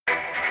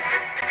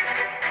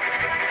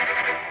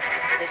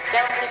The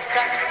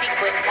self-destruct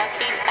sequence has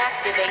been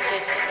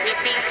activated.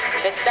 Repeat,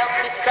 the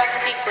self-destruct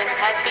sequence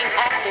has been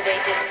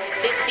activated.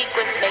 This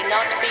sequence may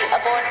not be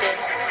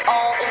aborted.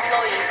 All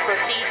employees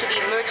proceed to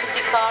the emergency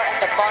car at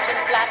the bottom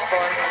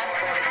platform.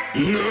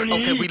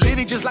 Okay, we lit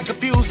it just like a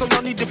fuse, so no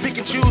need to pick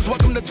and choose.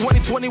 Welcome to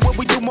 2020, where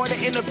we do more than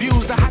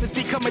interviews. The hottest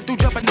be coming through,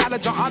 dropping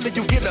knowledge on all of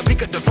you. Get a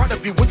peek at the front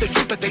of you with the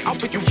truth that they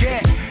offer you.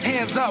 Yeah,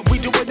 hands up, we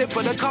doing it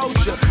for the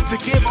culture. To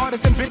give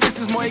artists and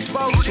businesses more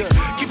exposure.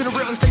 Keeping it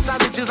real and stay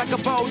solid just like a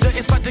boulder.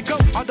 It's about to go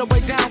all the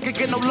way down, can't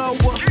get no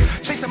lower.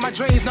 Chasing my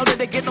dreams, know that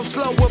they get no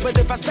slower. But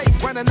if I stay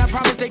running, I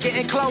promise they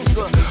getting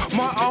closer.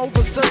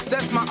 Moreover,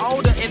 success my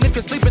older. And if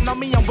you're sleeping on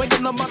me, I'm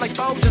waking them up like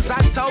Folgers.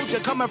 I told you,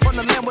 coming from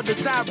the land with the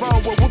tide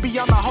roll. Well, we'll be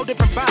on a whole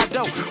different vibe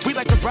though. We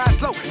like to ride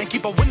slow and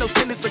keep our windows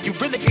tinted so you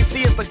really can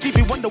see us like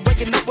Stevie Wonder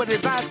waking up with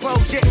his eyes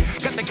closed. Yeah,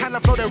 got the kind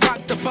of flow that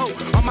rock the boat.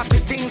 On my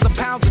 16s of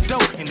pounds of dough.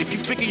 And if you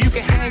figure you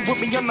can hang with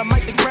me on the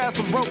mic, then grab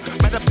some rope.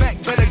 Matter of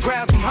fact, better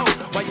grab some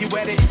hope while you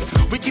at it.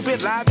 We keep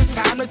it live, it's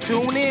time to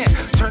tune in.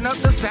 Turn up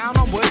the sound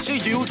on what you're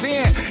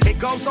using. It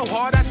goes so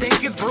hard, I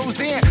think it's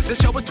bruising. The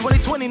show is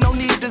 2020, no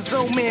need to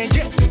zoom in.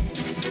 Yeah.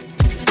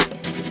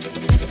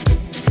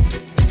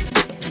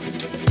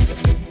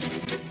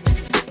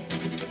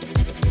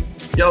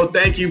 Yo,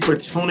 thank you for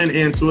tuning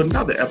in to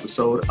another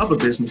episode of A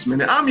Business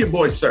Minute. I'm your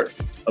boy, Sir,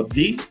 of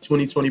the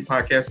 2020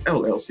 Podcast,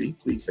 LLC.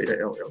 Please say the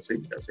LLC. You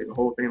gotta say the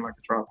whole thing like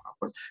a tribe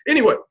podcast.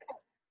 Anyway,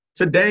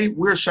 today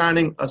we're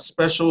shining a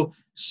special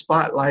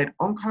spotlight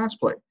on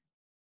cosplay.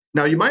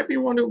 Now, you might be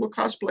wondering what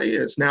cosplay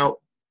is. Now,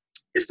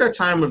 it's that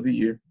time of the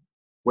year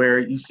where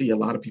you see a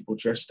lot of people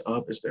dressed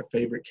up as their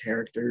favorite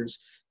characters,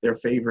 their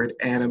favorite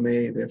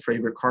anime, their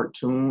favorite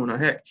cartoon, or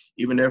heck,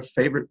 even their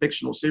favorite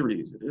fictional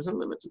series. It isn't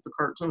limited to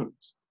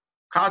cartoons.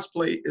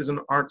 Cosplay is an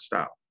art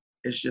style.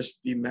 It's just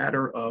the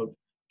matter of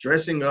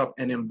dressing up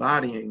and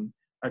embodying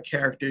a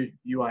character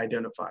you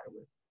identify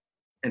with.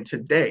 And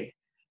today,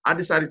 I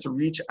decided to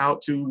reach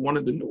out to one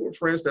of the newer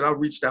friends that I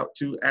reached out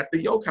to at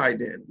the Yokai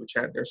Den, which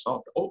had their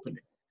soft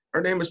opening.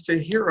 Her name is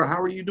Tahira.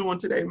 How are you doing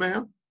today,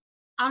 ma'am?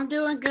 I'm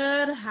doing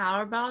good.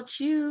 How about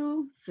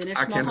you?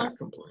 I cannot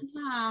complain.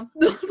 You know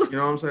what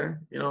I'm saying?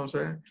 You know what I'm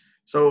saying?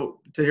 So,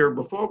 Tahira,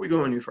 before we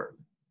go any further,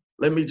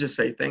 let me just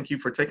say thank you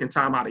for taking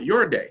time out of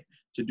your day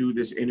to do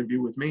this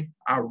interview with me.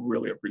 I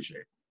really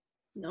appreciate it.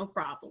 No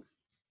problem.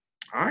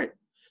 All right.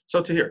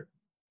 So Tahira,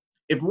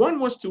 if one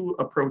was to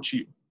approach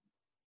you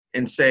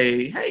and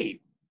say,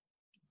 hey,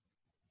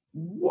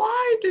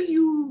 why do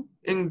you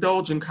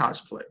indulge in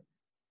cosplay?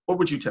 What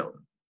would you tell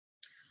them?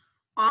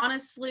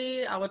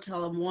 Honestly, I would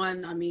tell them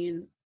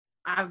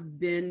I've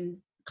been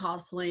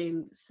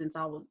cosplaying since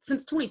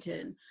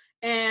 2010.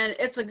 And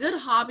it's a good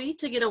hobby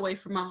to get away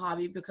from my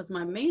hobby because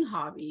my main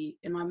hobby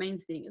and my main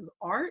thing is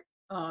art.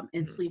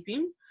 And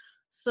sleeping.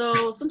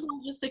 So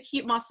sometimes just to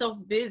keep myself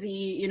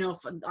busy, if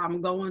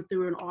I'm going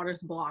through an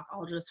artist block,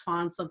 I'll just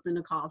find something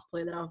to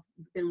cosplay that I've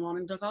been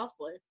wanting to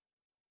cosplay.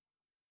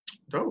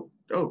 Dope.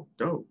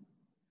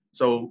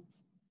 So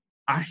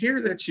I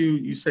hear that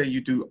you say you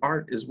do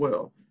art as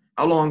well.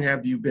 How long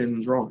have you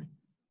been drawing?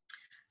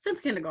 Since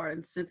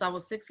kindergarten, since I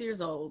was 6 years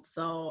old.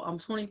 So I'm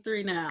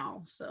 23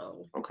 now.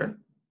 So okay.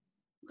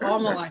 All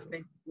my life,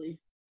 basically.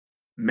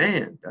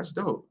 Man, that's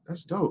dope.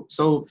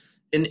 So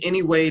in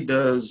any way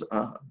does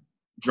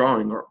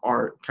drawing or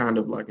art kind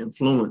of like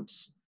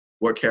influence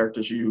what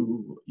characters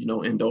you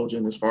indulge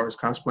in as far as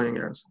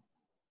cosplaying as?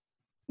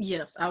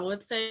 Yes, I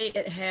would say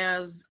it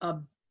has a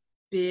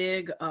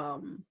big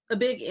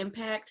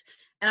impact.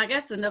 And I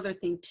guess another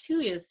thing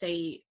too is,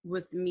 say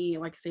with me,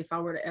 like say if I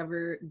were to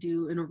ever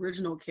do an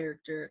original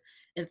character,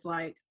 it's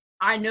like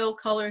I know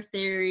color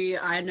theory,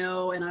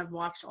 and I've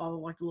watched all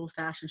like the little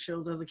fashion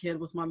shows as a kid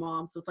with my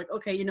mom. So it's like,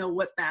 okay,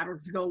 what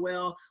fabrics go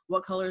well,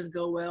 what colors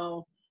go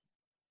well.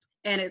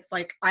 And it's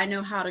like, I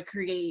know how to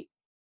create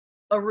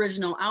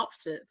original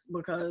outfits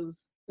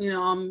because,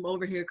 I'm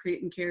over here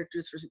creating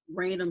characters for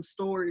random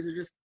stories or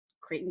just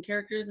creating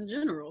characters in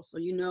general. So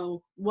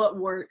what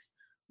works,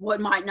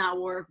 what might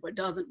not work, what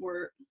doesn't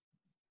work.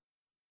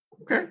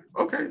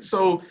 Okay.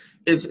 So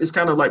it's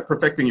kind of like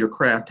perfecting your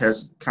craft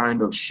has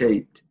kind of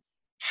shaped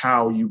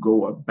how you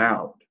go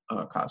about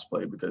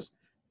cosplay, because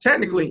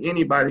technically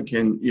anybody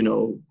can,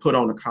 put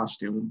on a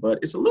costume, but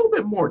it's a little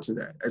bit more to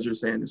that. As you're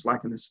saying, it's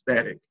like an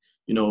aesthetic,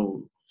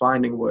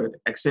 finding what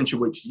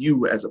accentuates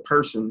you as a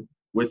person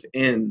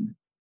within,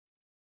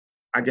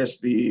 I guess,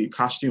 the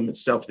costume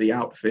itself, the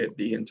outfit,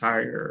 the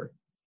entire,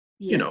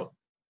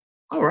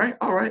 All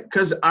right.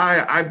 Because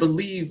I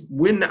believe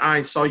when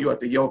I saw you at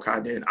the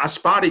Yokai Den, I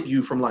spotted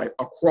you from like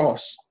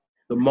across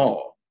the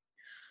mall.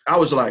 I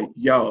was like,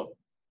 yo,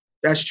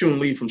 that's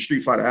Chun-Li from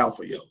Street Fighter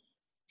Alpha, yo.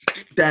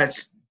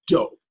 That's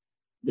dope.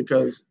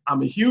 Because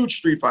I'm a huge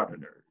Street Fighter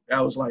nerd. That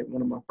was like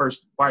one of my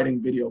first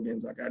fighting video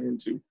games I got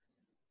into.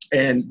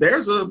 And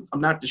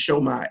I'm not to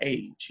show my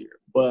age here,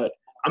 but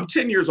I'm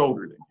 10 years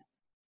older than you.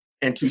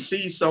 And to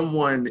see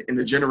someone in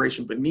the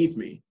generation beneath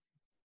me,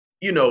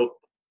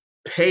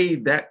 pay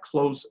that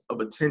close of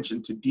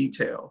attention to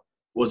detail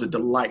was a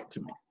delight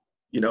to me.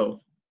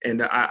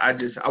 And I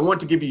want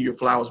to give you your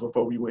flowers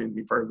before we went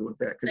any further with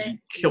that, because you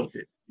killed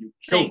it.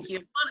 Thank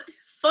you.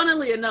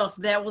 Funnily enough,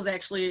 that was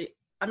actually,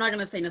 I'm not going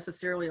to say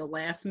necessarily a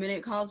last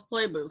minute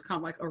cosplay, but it was kind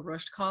of like a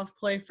rushed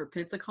cosplay for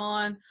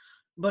Pentacon,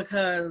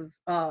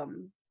 because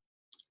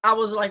I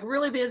was like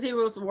really busy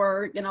with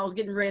work and I was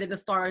getting ready to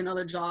start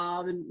another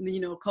job, and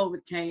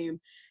COVID came.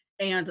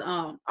 And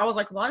I was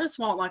like, well, I just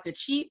want like a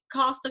cheap,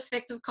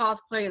 cost-effective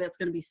cosplay that's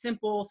going to be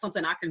simple,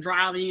 something I can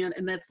drive in.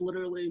 And that's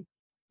literally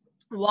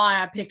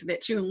why I picked that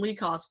Chun-Li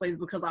cosplays,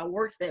 because I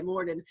worked that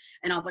morning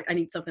and I was like, I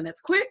need something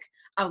that's quick.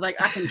 I was like,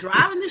 I can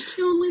drive in this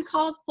Chun-Li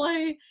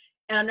cosplay.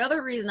 And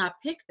another reason I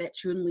picked that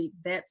Chun-Li,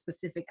 that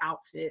specific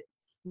outfit,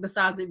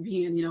 besides it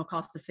being,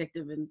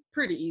 cost-effective and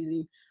pretty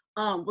easy,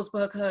 was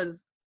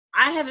because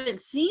I haven't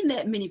seen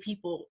that many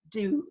people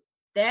do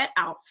that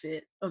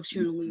outfit of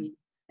Chun-Li.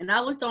 And I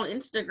looked on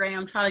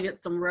Instagram trying to get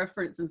some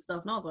reference and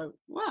stuff, and I was like,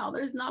 wow,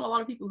 there's not a lot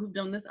of people who've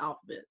done this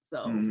outfit. So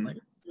I was like,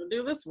 let's go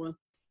do this one.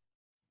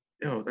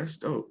 Yo, that's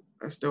dope.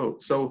 That's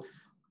dope. So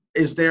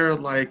is there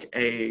like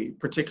a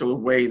particular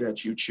way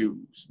that you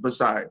choose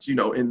besides,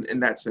 in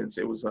that sense,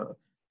 it was a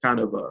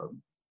kind of a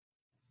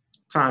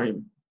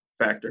time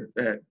factor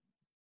that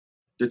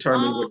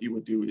determined what you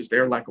would do. Is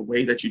there like a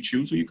way that you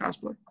choose who you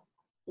cosplay?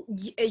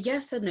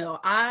 Yes and no.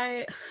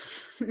 I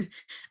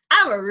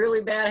have a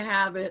really bad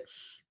habit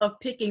of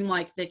picking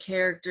like the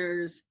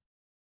characters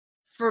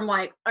from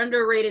like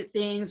underrated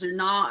things, or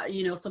not,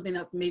 something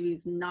that's maybe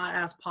it's not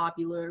as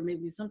popular.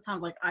 Maybe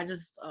sometimes like I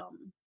just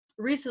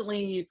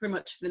recently pretty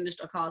much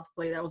finished a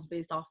cosplay that was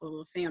based off of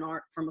a fan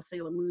art from a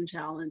Sailor Moon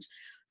challenge.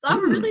 So I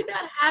have a really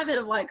bad habit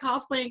of like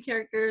cosplaying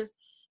characters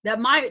that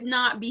might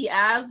not be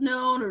as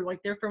known, or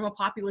like they're from a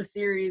popular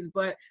series,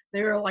 but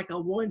they're like a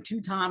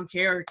 1-2 time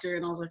character.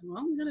 And I was like, well,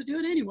 I'm gonna do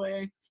it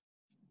anyway.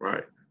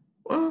 Right.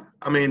 Well,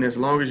 I mean, as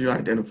long as you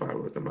identify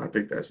with them, I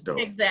think that's dope.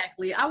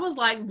 Exactly. I was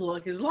like,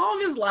 look, as long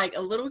as like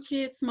a little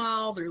kid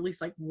smiles, or at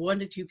least like 1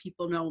 to 2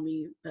 people know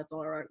me, that's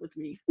all right with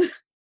me.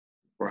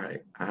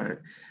 Right.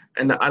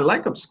 And I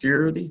like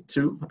obscurity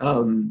too.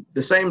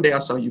 The same day I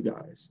saw you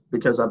guys,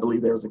 because I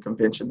believe there was a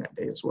convention that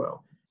day as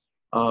well.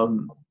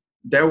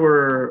 There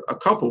were a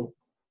couple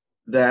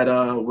that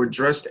were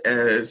dressed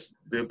as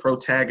the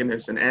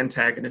protagonists and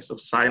antagonists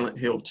of Silent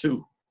Hill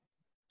 2.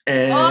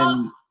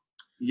 And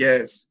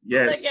yes.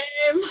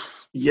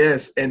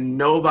 Yes, and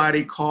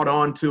nobody caught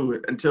on to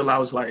it until I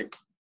was like,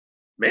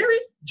 Mary,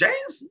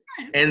 James?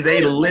 And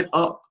they lit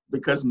up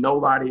because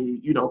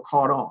nobody,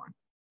 caught on.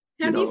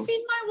 Have you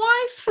seen my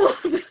wife?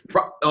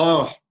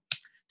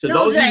 To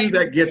those of you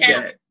that get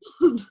that.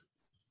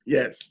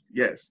 Yes.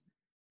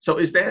 So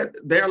is there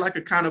like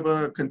a kind of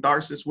a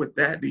catharsis with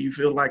that? Do you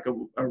feel like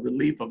a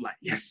relief of like,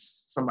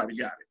 yes, somebody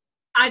got it?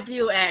 I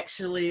do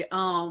actually.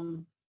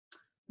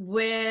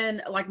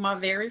 When like my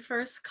very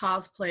first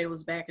cosplay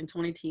was back in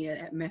 2010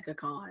 at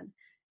MechaCon,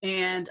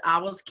 and I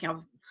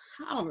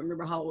don't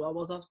remember how old I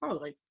was. I was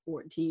probably like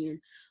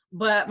 14.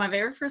 But my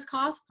very first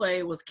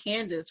cosplay was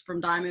Candace from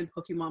Diamond,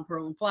 Pokemon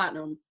Pearl, and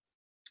Platinum.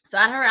 So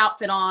I had her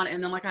outfit on,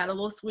 and then like I had a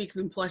little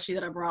Suicune plushie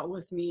that I brought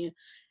with me.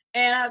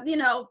 And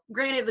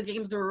granted the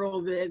games were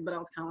real big, but I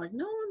was kind of like,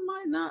 no one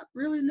might not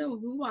really know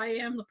who I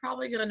am. They're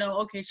probably gonna know,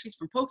 okay, she's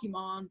from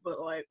Pokemon, but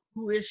like,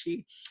 who is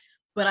she?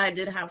 But I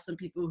did have some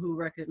people who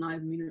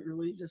recognized me, and it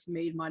really just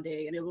made my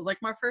day. And it was like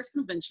my first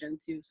convention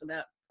too, so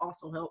that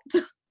also helped.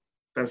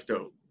 That's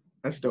dope.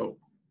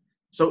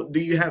 So do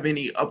you have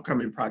any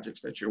upcoming projects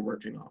that you're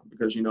working on?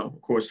 Because,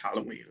 of course,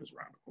 Halloween is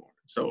around the corner.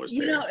 So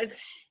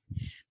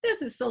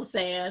this is so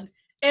sad.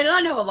 And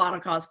I know a lot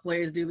of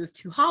cosplayers do this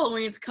too.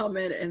 Halloween's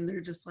coming and they're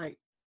just like,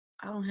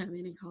 I don't have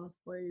any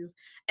cosplays.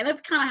 And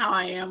that's kind of how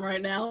I am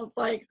right now. It's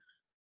like,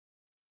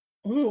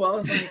 ooh, I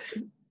was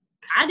like,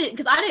 I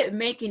didn't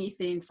make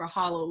anything for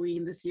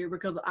Halloween this year,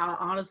 because I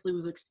honestly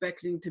was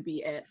expecting to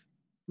be at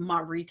my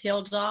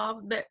retail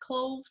job that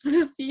closed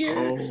this year.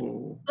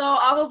 Oh. So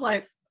I was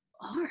like,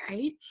 all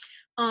right.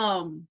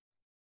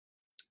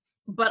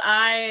 But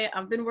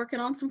I've been working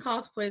on some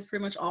cosplays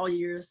pretty much all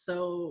year.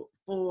 So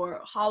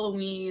for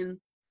Halloween,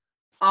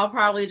 I'll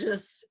probably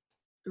just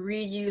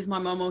reuse my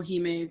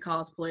Momohime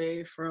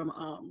cosplay from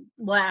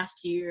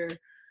last year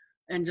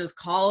and just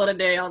call it a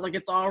day. I was like,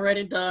 it's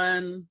already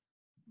done.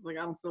 Like,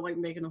 I don't feel like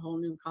making a whole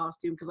new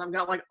costume, because I've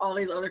got like all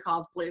these other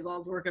cosplays I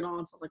was working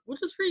on. So I was like, we'll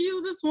just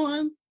reuse this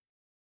one.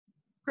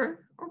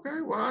 Okay.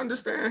 Well, I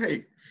understand. Hey,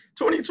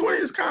 2020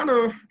 is kind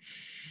of.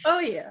 Oh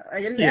yeah.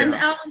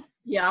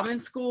 I'm in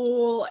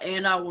school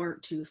and I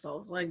work too. So I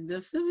was like,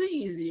 this is the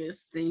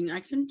easiest thing I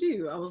can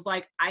do. I was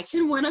like, I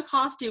can win a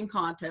costume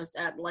contest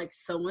at like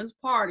someone's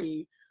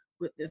party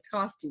with this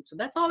costume. So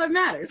that's all that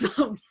matters.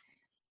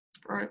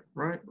 Right.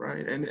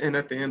 And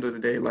at the end of the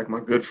day, like my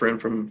good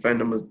friend from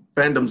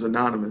Fandoms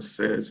Anonymous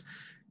says,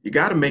 you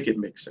got to make it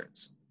make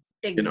sense.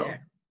 Exactly.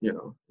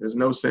 There's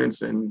no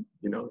sense in,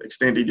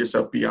 extending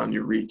yourself beyond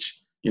your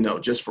reach,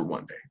 just for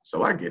one day.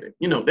 So I get it.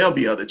 There'll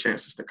be other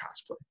chances to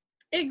cosplay.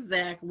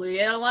 Exactly.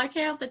 And like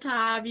half the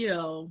time,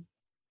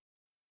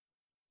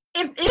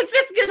 if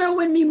it's gonna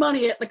win me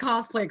money at the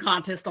cosplay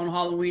contest on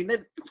Halloween,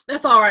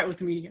 that's all right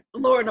with me.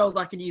 Lord knows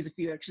I could use a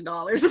few extra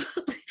dollars.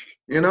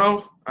 You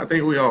know, I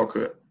think we all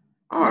could.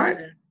 All right.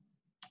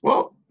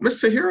 Well,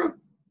 Miss Tahira,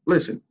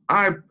 listen,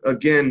 I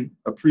again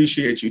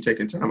appreciate you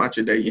taking time out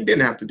your day. You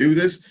didn't have to do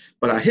this,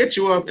 but I hit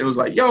you up and was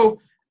like, yo,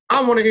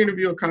 I want to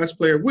interview a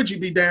cosplayer. Would you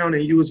be down?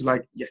 And you was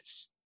like,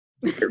 yes.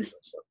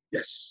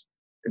 Yes.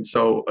 And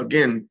so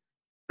again,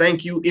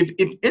 thank you.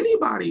 If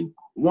anybody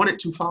wanted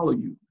to follow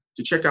you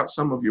to check out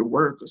some of your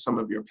work or some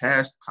of your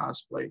past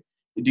cosplay,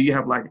 do you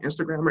have like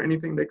Instagram or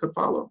anything they could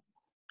follow?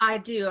 I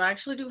do. I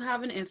actually do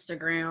have an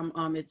Instagram.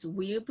 It's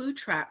Weeaboo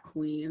Trap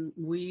Queen.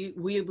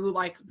 Weeaboo,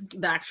 like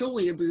the actual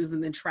weeaboos,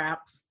 and then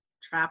Trap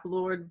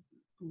Lord.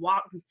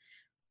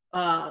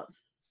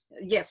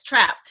 Yes,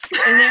 Trap.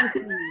 And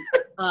then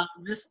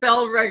just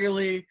spelled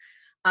regularly.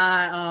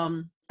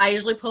 I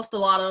usually post a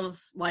lot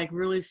of like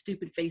really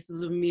stupid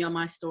faces of me on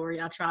my story.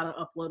 I try to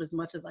upload as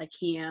much as I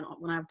can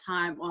when I have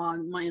time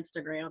on my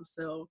Instagram.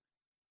 So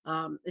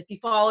if you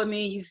follow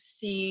me, you've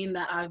seen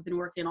that I've been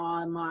working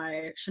on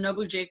my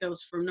Shinobu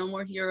Jacobs from No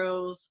More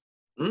Heroes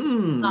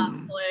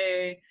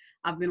cosplay.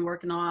 I've been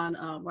working on,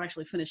 I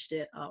actually finished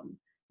it,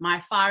 my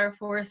Fire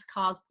Force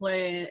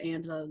cosplay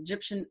and an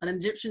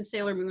Egyptian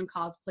Sailor Moon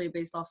cosplay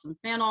based off some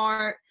fan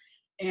art.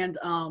 And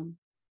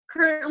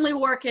currently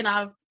working,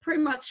 I'm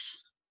pretty much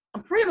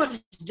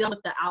done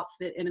with the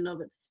outfit in and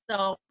of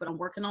itself, but I'm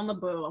working on the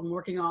bow. I'm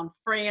working on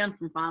Fran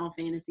from Final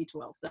Fantasy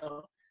 12.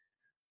 So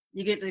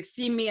you get to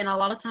see me, and a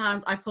lot of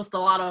times I post a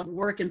lot of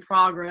work in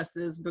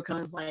progresses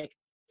because like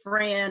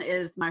Fran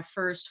is my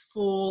first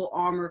full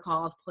armor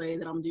cosplay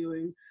that I'm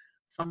doing.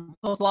 So I'm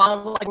post a lot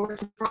of like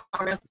work in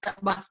progress, step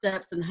by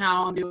steps, and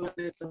how I'm doing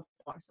it so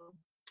far. So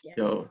yeah.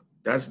 Yo,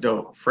 that's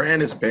dope.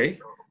 Fran is bae,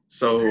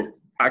 so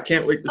I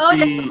can't wait to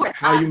see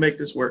how you make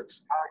this work.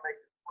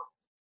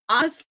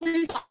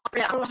 Honestly, I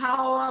forgot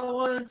how I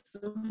was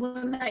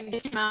when that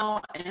came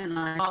out, and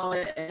I saw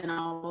it, and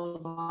I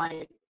was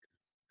like,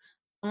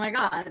 oh my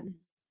God,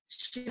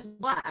 she's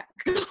black.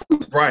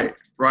 Right.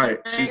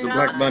 She's a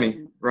black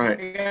bunny. Right.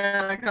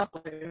 Yeah,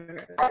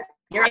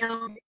 here I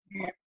am.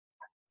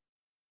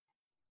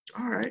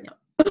 All right.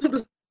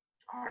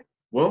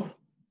 Well,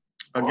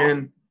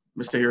 again,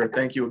 Mr. Tahira,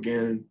 thank you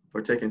again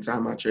for taking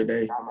time out your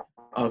day.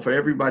 For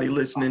everybody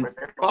listening,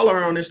 follow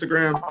her on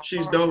Instagram.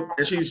 She's dope,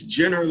 and she's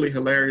generally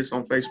hilarious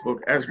on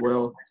Facebook as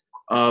well.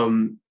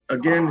 Again,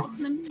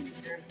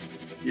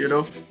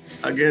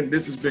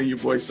 this has been your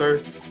boy, Sir,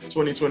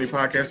 2020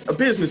 Podcast, A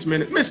Business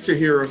Minute, Miss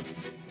Tahira.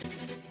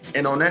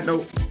 And on that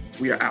note,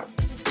 we are out.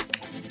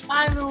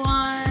 Bye,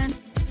 everyone.